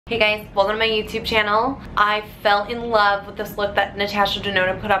Hey guys, welcome to my YouTube channel. I fell in love with this look that Natasha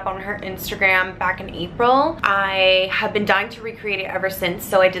Denona put up on her Instagram back in April. I have been dying to recreate it ever since,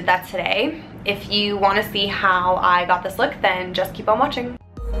 so I did that today. If you want to see how I got this look, then just keep on watching.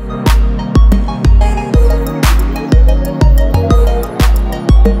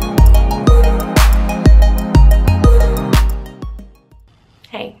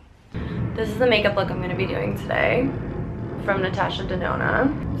 Hey, this is the makeup look I'm going to be doing today from Natasha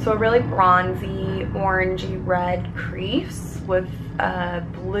Denona. So a really bronzy, orangey red crease with a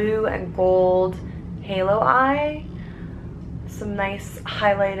blue and gold halo eye. Some nice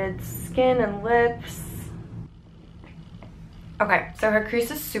highlighted skin and lips. Okay, so her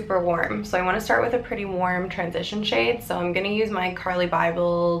crease is super warm. So I want to start with a pretty warm transition shade. So I'm going to use my Carly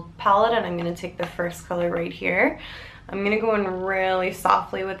Bible palette and I'm going to take the first color right here. I'm gonna go in really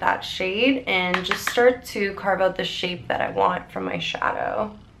softly with that shade and just start to carve out the shape that I want from my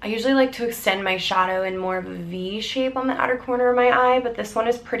shadow. I usually like to extend my shadow in more of a V shape on the outer corner of my eye, but this one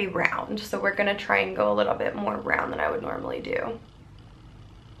is pretty round, so we're gonna try and go a little bit more round than I would normally do.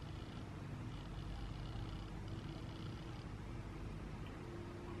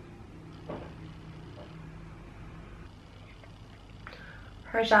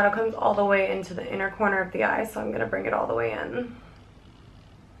 Her shadow comes all the way into the inner corner of the eye, so I'm gonna bring it all the way in.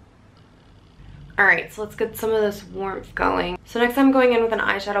 Alright, so let's get some of this warmth going. So next I'm going in with an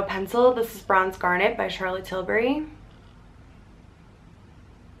eyeshadow pencil. This is Bronze Garnet by Charlotte Tilbury.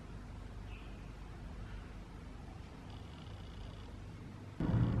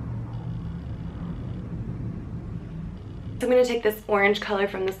 So I'm gonna take this orange color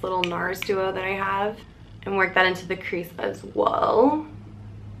from this little NARS duo that I have and work that into the crease as well.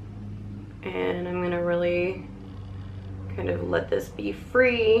 And I'm gonna really kind of let this be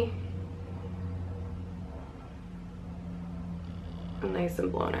free and nice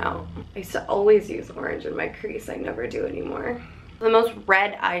and blown out. I used to always use orange in my crease. I never do anymore. The most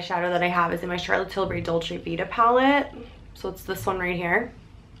red eyeshadow that I have is in my Charlotte Tilbury Dolce Vita palette. So it's this one right here.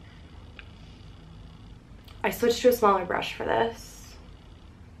 I switched to a smaller brush for this.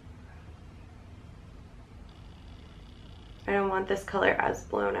 I don't want this color as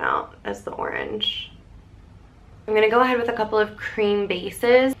blown out as the orange. I'm gonna go ahead with a couple of cream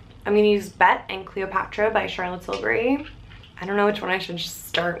bases. I'm gonna use Bet and Cleopatra by Charlotte Tilbury. I don't know which one I should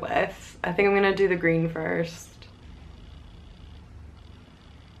start with. I think I'm gonna do the green first.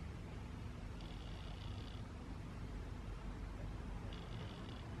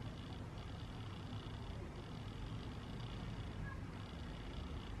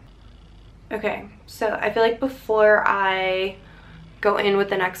 Okay, so I feel like before I go in with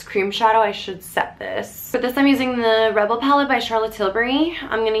the next cream shadow, I should set this. For this, I'm using the Rebel palette by Charlotte Tilbury.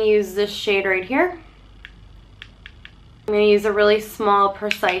 I'm gonna use this shade right here. I'm gonna use a really small,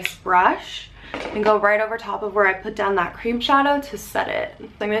 precise brush and go right over top of where I put down that cream shadow to set it. So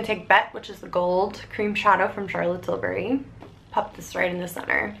I'm gonna take Bet, which is the gold cream shadow from Charlotte Tilbury, pop this right in the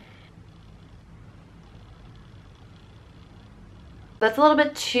center. That's a little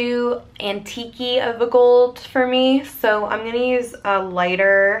bit too antique-y of a gold for me, so I'm gonna use a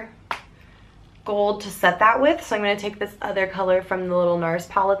lighter gold to set that with. So I'm gonna take this other color from the little NARS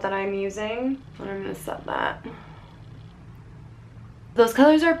palette that I'm using, and I'm gonna set that. Those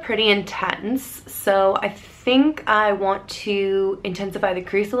colors are pretty intense, so I think I want to intensify the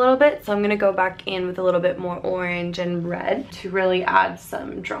crease a little bit, so I'm gonna go back in with a little bit more orange and red to really add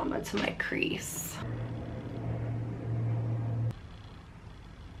some drama to my crease.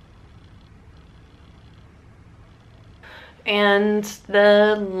 And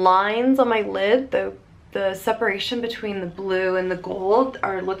the lines on my lid, the separation between the blue and the gold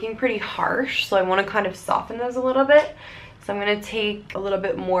are looking pretty harsh, so I want to kind of soften those a little bit. So I'm going to take a little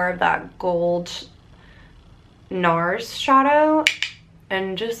bit more of that gold NARS shadow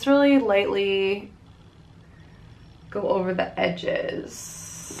and just really lightly go over the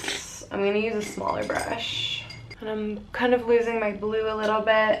edges. I'm going to use a smaller brush. And I'm kind of losing my blue a little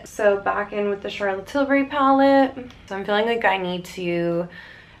bit. So back in with the Charlotte Tilbury palette. So I'm feeling like I need to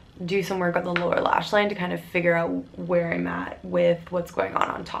do some work on the lower lash line to kind of figure out where I'm at with what's going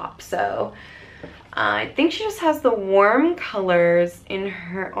on top. So I think she just has the warm colors in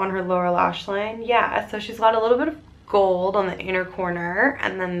on her lower lash line. Yeah, so she's got a little bit of gold on the inner corner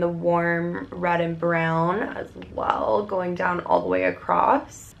and then the warm red and brown as well going down all the way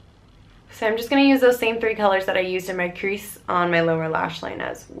across. So I'm just going to use those same three colors that I used in my crease on my lower lash line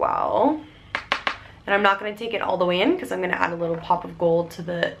as well. And I'm not going to take it all the way in because I'm going to add a little pop of gold to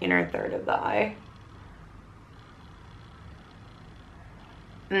the inner third of the eye.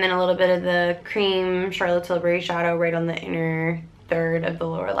 And then a little bit of the cream Charlotte Tilbury shadow right on the inner 1/3 of the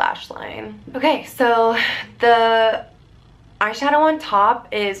lower lash line. Okay, so the eyeshadow on top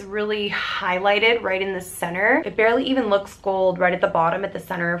is really highlighted right in the center. It barely even looks gold right at the bottom at the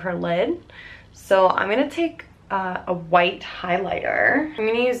center of her lid. So I'm gonna take a white highlighter. I'm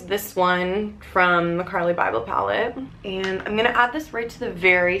gonna use this one from the Carly Bible palette. And I'm gonna add this right to the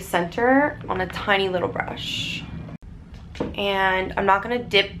very center on a tiny little brush. And I'm not gonna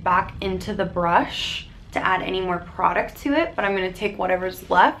dip back into the brush to add any more product to it, but I'm gonna take whatever's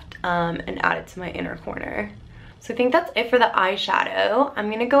left and add it to my inner corner. So I think that's it for the eyeshadow. I'm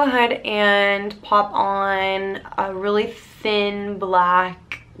gonna go ahead and pop on a really thin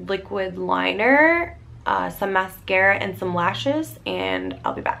black liquid liner, some mascara and some lashes, and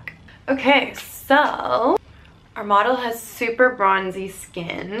I'll be back. Okay, so our model has super bronzy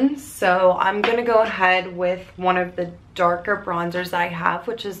skin, so I'm gonna go ahead with one of the darker bronzers that I have,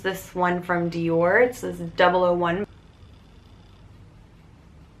 which is this one from Dior. It's this 001.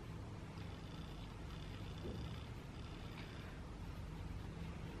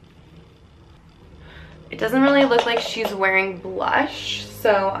 It doesn't really look like she's wearing blush,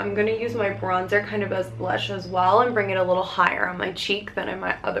 so I'm gonna use my bronzer kind of as blush as well and bring it a little higher on my cheek than I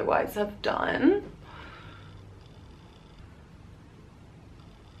might otherwise have done.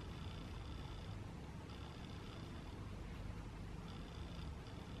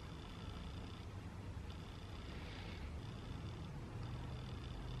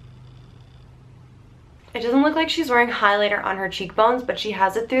 It doesn't look like she's wearing highlighter on her cheekbones, but she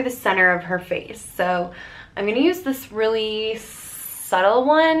has it through the center of her face. So I'm gonna use this really subtle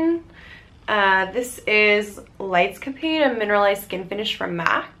one. This is Lightscapade, a mineralized skin finish from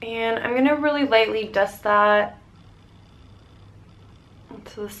MAC. And I'm gonna really lightly dust that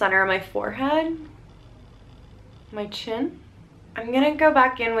to the center of my forehead, my chin. I'm gonna go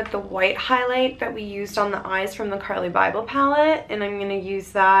back in with the white highlight that we used on the eyes from the Carly Bible palette, and I'm gonna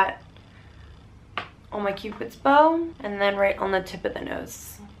use that on my Cupid's bow and then right on the tip of the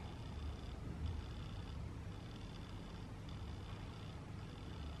nose.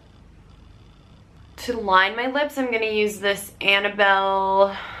 To line my lips, I'm gonna use this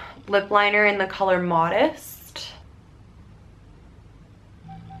Annabelle lip liner in the color Modest.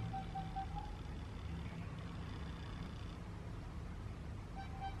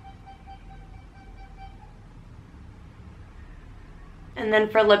 And then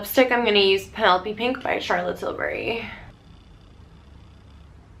for lipstick, I'm gonna use Penelope Pink by Charlotte Tilbury.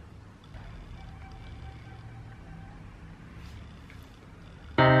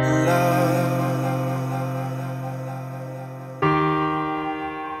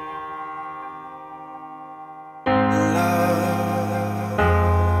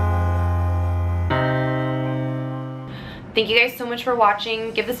 Thank you guys so much for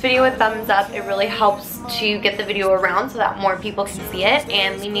watching. Give this video a thumbs up. It really helps to get the video around so that more people can see it.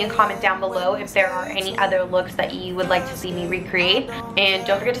 And leave me a comment down below if there are any other looks that you would like to see me recreate. And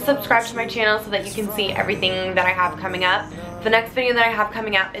don't forget to subscribe to my channel so that you can see everything that I have coming up. The next video that I have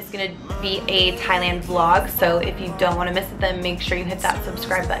coming up is going to be a Thailand vlog. So if you don't want to miss it, then make sure you hit that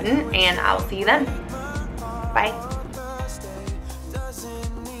subscribe button. And I will see you then. Bye.